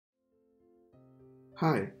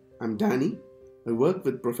Hi, I'm Danny. I work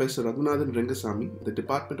with Prof Raghunathan Rengaswamy in the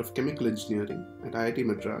Department of Chemical Engineering at IIT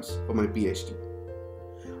Madras for my PhD.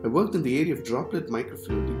 I worked in the area of Droplet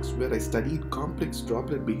Microfluidics where I studied complex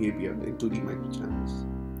droplet behavior in 2D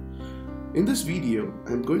microchannels. In this video,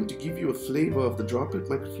 I'm going to give you a flavor of the Droplet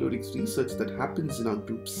Microfluidics research that happens in our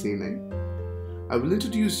group SENAI. I will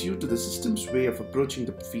introduce you to the systems way of approaching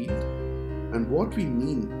the field and what we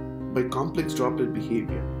mean by complex droplet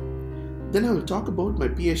behavior. Then I will talk about my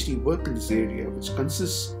PhD work in this area, which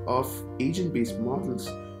consists of agent-based models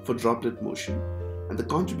for droplet motion and the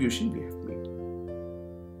contribution we have made.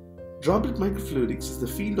 Droplet microfluidics is the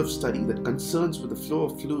field of study that concerns with the flow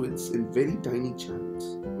of fluids in very tiny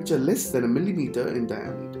channels, which are less than a millimeter in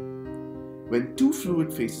diameter. When two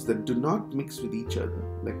fluid phases that do not mix with each other,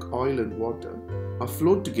 like oil and water, are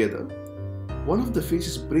flowed together, one of the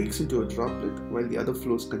phases breaks into a droplet while the other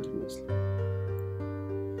flows continuously.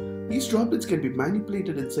 These droplets can be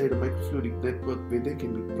manipulated inside a microfluidic network where they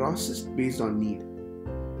can be processed based on need.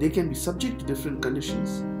 They can be subject to different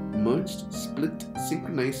conditions, merged, split,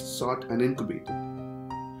 synchronized, sorted, and incubated.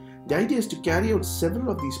 The idea is to carry out several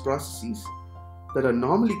of these processes that are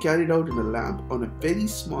normally carried out in a lab on a very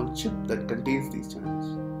small chip that contains these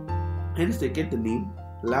channels. Hence they get the name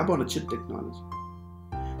lab-on-a-chip technology.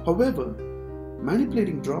 However,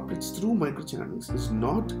 manipulating droplets through microchannels is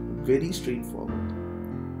not very straightforward.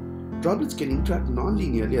 Droplets can interact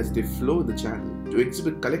non-linearly as they flow in the channel to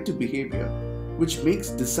exhibit collective behavior, which makes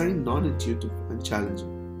design non-intuitive and challenging.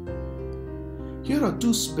 Here are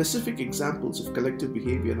two specific examples of collective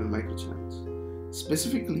behavior in microchannels,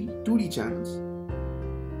 specifically 2D channels.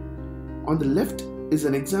 On the left is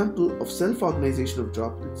an example of self-organization of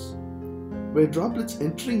droplets, where droplets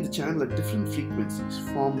entering the channel at different frequencies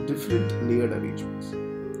form different layered arrangements.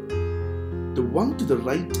 The one to the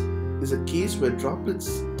right is a case where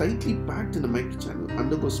droplets tightly packed in a microchannel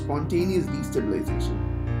undergo spontaneous destabilization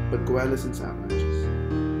by coalescence avalanches.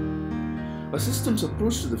 A system's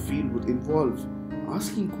approach to the field would involve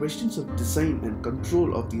asking questions of design and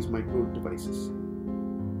control of these micro devices.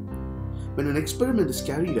 When an experiment is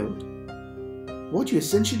carried out, what you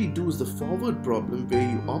essentially do is the forward problem where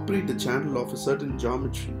you operate the channel of a certain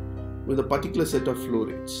geometry with a particular set of flow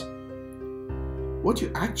rates. What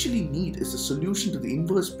you actually need is a solution to the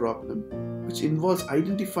inverse problem, which involves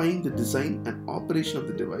identifying the design and operation of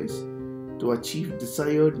the device to achieve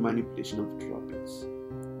desired manipulation of the droplets.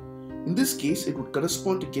 In this case, it would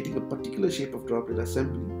correspond to getting a particular shape of droplet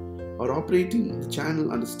assembly or operating the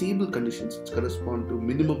channel under stable conditions which correspond to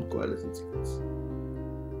minimum coalescence events.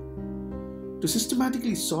 To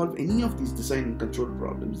systematically solve any of these design and control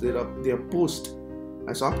problems, they are posed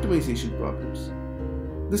as optimization problems.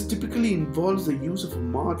 This typically involves the use of a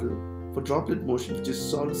model for droplet motion which is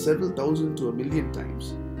solved several thousand to a million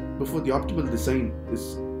times before the optimal design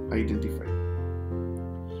is identified.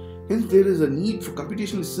 Hence, there is a need for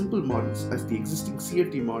computationally simple models as the existing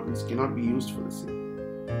CFD models cannot be used for the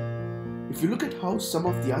same. If you look at how some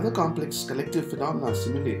of the other complex collective phenomena are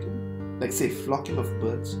simulated, like say flocking of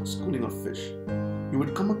birds or schooling of fish, you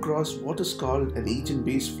would come across what is called an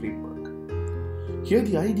agent-based framework. Here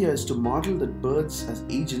the idea is to model that birds as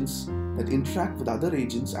agents that interact with other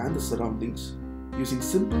agents and the surroundings using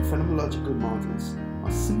simple phenomenological models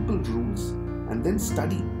or simple rules, and then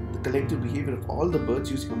study the collective behavior of all the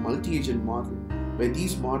birds using a multi-agent model where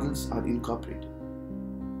these models are incorporated.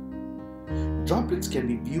 Droplets can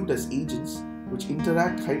be viewed as agents which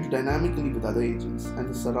interact hydrodynamically with other agents and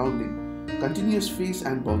the surrounding, continuous phase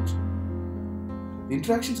and boundary. The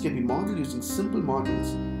interactions can be modeled using simple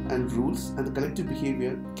models and rules, and the collective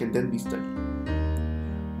behavior can then be studied.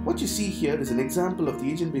 What you see here is an example of the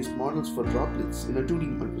agent-based models for droplets in a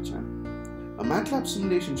 2D microchannel. A MATLAB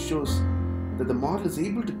simulation shows that the model is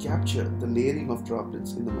able to capture the layering of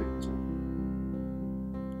droplets in the microchannel.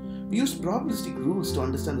 We use probabilistic rules to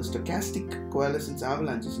understand the stochastic coalescence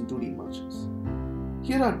avalanches in 2D motions.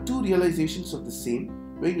 Here are two realizations of the same,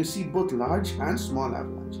 where you see both large and small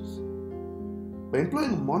avalanches. By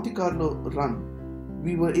employing a Monte Carlo run,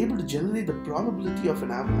 we were able to generate the probability of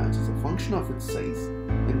an avalanche as a function of its size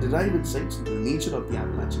and derive insights into the nature of the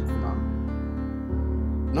avalanche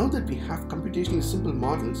phenomenon. Now that we have computationally simple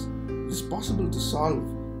models, it is possible to solve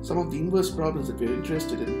some of the inverse problems that we are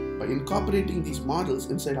interested in by incorporating these models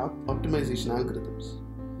inside optimization algorithms.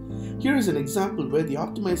 Here is an example where the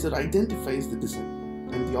optimizer identifies the design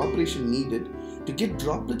and the operation needed to get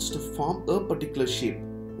droplets to form a particular shape,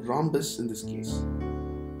 rhombus in this case.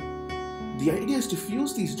 The idea is to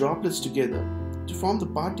fuse these droplets together to form the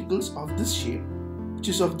particles of this shape, which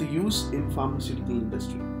is of the use in pharmaceutical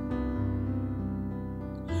industry.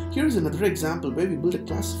 Here is another example where we build a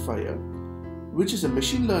classifier which is a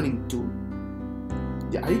machine learning tool.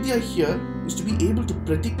 The idea here is to be able to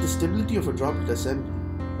predict the stability of a droplet assembly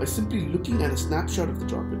by simply looking at a snapshot of the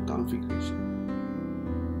droplet configuration.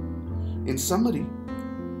 In summary,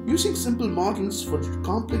 using simple models for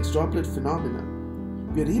complex droplet phenomena,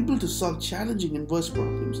 we are able to solve challenging inverse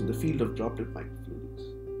problems in the field of droplet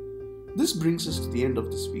microfluidics. This brings us to the end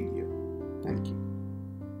of this video. Thank you.